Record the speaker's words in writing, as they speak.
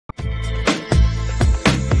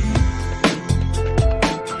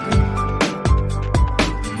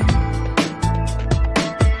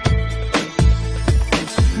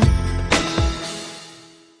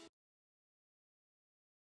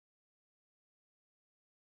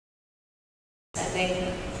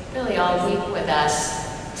spending really all week with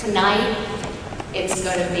us. Tonight, it's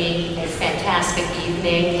going to be a fantastic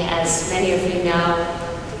evening. As many of you know,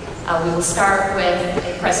 we will start with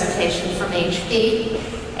a presentation from HP,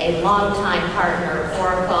 a longtime partner of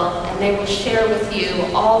Oracle, and they will share with you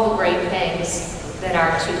all the great things that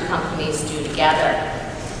our two companies do together.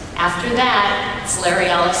 After that, it's Larry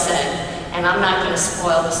Ellison, and I'm not going to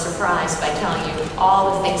spoil the surprise by telling you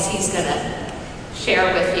all the things he's going to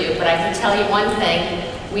share with you, but I can tell you one thing,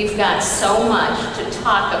 we've got so much to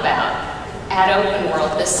talk about at Open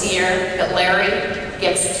World this year that Larry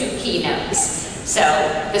gets 2 keynotes. So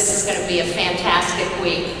this is going to be a fantastic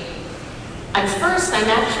week. I'm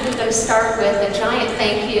actually going to start with a giant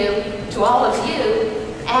thank you to all of you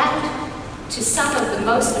and to some of the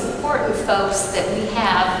most important folks that we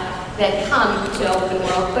have that come to Open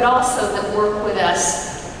World, but also that work with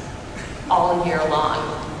us all year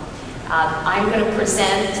long. I'm going to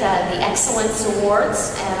present the Excellence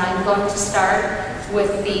Awards, and I'm going to start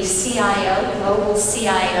with the CIO, Global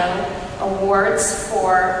CIO Awards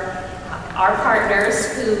for our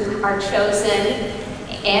partners who are chosen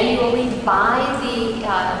annually by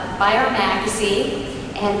our magazine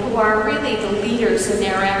and who are really the leaders in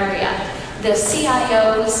their area. The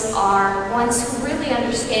CIOs are ones who really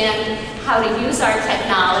understand how to use our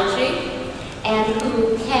technology and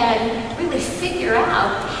who can really figure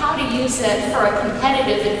out how to use it for a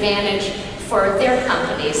competitive advantage for their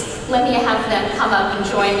companies. Let me have them come up and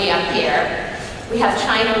join me up here. We have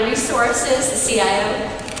China Resources, the CIO,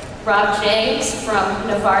 Rob James from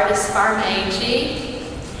Novartis Pharma AG,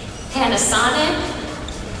 Panasonic,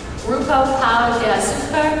 Rupo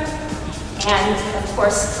Pao-Super, and of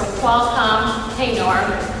course from Qualcomm, hey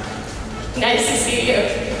Norm, nice to see you,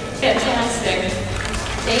 fantastic.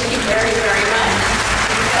 Thank you very, very much.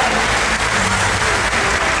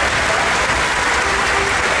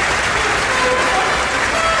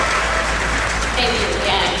 Thank you,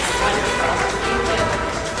 again, it's wonderful. Thank you.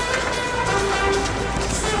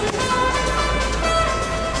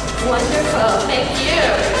 Wonderful, thank you.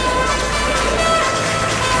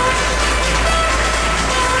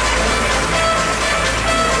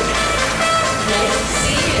 Nice to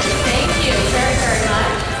see you. Thank you very, very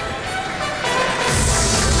much.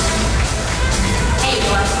 Hey,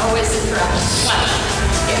 Norm, always interrupt. Wow.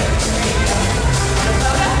 Here, there you go. Want a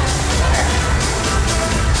photo? Sure.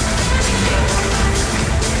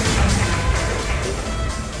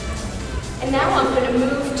 And now I'm going to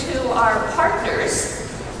move to our partners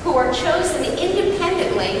who are chosen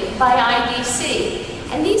independently by IDC.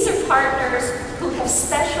 And these are partners who have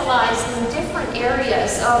specialized in different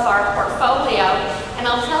areas of our portfolio. And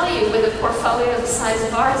I'll tell you, with a portfolio the size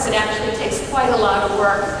of ours, it actually takes quite a lot of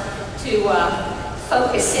work to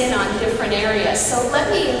focus in on different areas. So let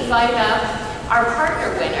me invite up our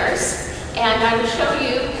partner winners. And I will show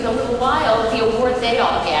you in a little while the award they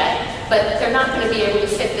all get, but they're not going to be able to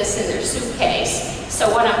fit this in their suitcase. So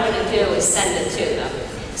what I'm going to do is send it to them.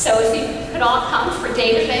 So if you could all come for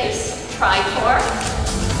database, Tricor,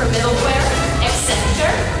 for middleware,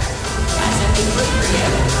 Accenture, that's a big group for you,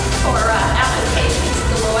 for applications,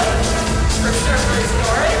 Deloitte, for server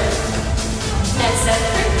storage,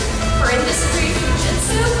 NetCentric, for industry,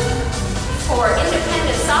 Fujitsu, for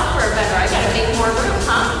independent software vendor, I gotta make more room,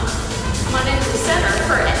 huh? Come on into the center,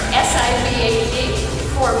 for SIVAG,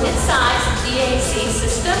 for mid-size DAC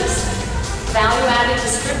systems, value-added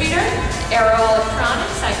distributor, Aero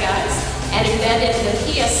Electronics, hi guys, and embedded in the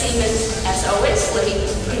PS Siemens, as always, let me